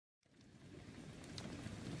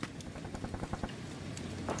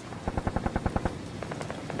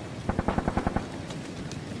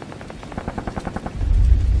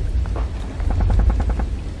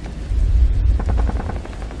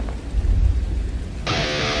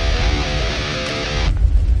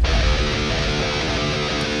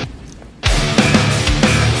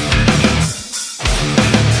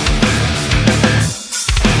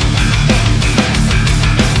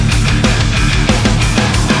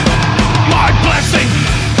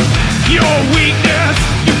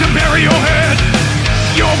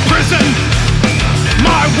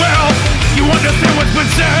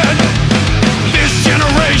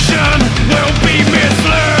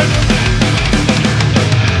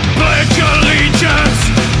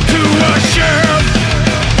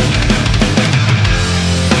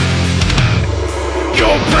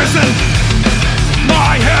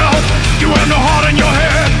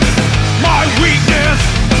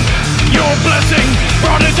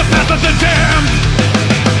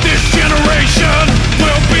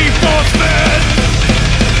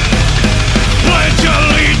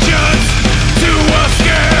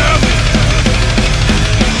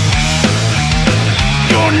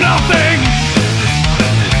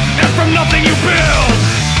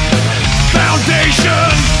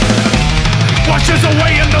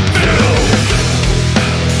away in the field.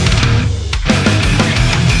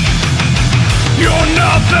 You're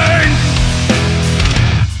nothing.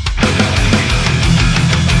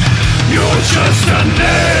 You're just a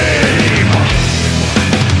name.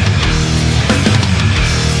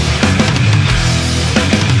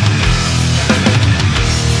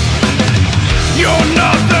 You're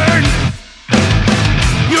nothing.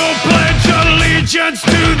 You'll pledge allegiance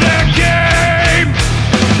to their game.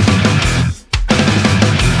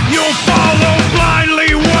 You'll follow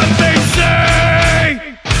blindly what they say.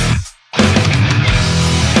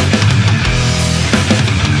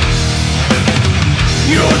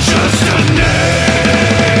 You're just a name.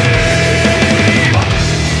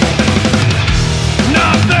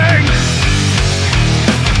 Nothing.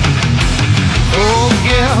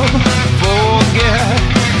 Forgive, forget,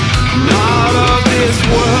 not of this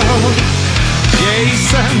world.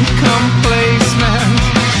 Jason, complacement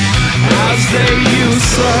as they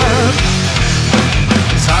usurp.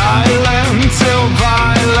 Silent till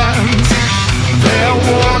violent, their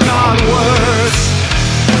war not worse.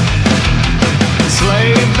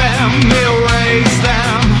 Slave them, erase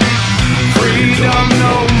them, freedom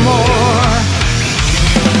no more.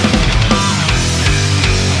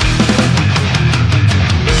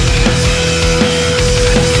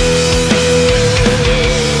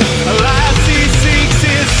 Alas, he seeks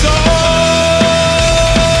his soul.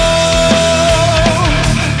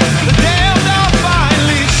 The damned are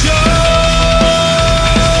finally shown.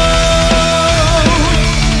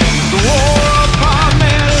 The war upon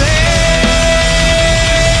their land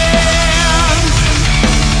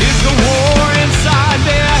is the war inside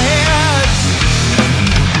their heads.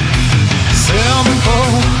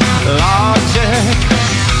 Simple logic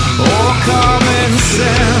or common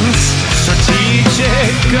sense,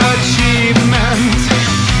 strategic achievement,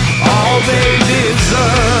 all they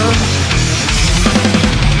deserve.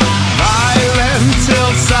 Violent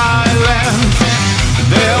till silent,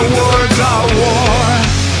 their words are war.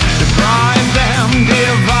 Deprive them,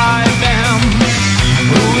 divide them,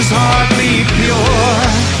 whose heart be pure.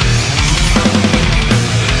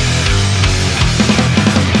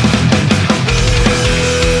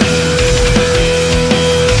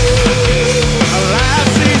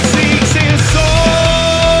 Alas, he seeks his soul.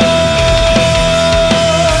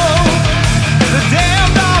 The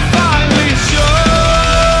damned are finally shown.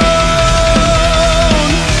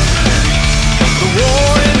 The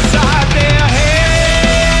war inside their heads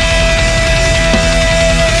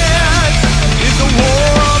is the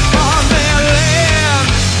war upon their land.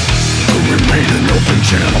 To remain an open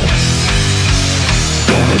channel,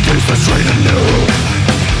 gonna taste the straight and narrow.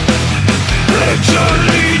 Pledge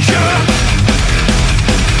allegiance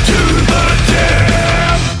to the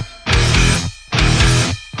damned.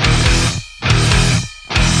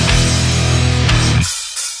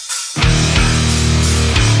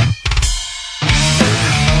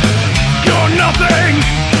 You're nothing,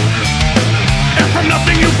 and from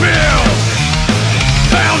nothing you build.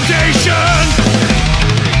 Foundation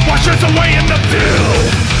washes away in the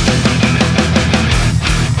field.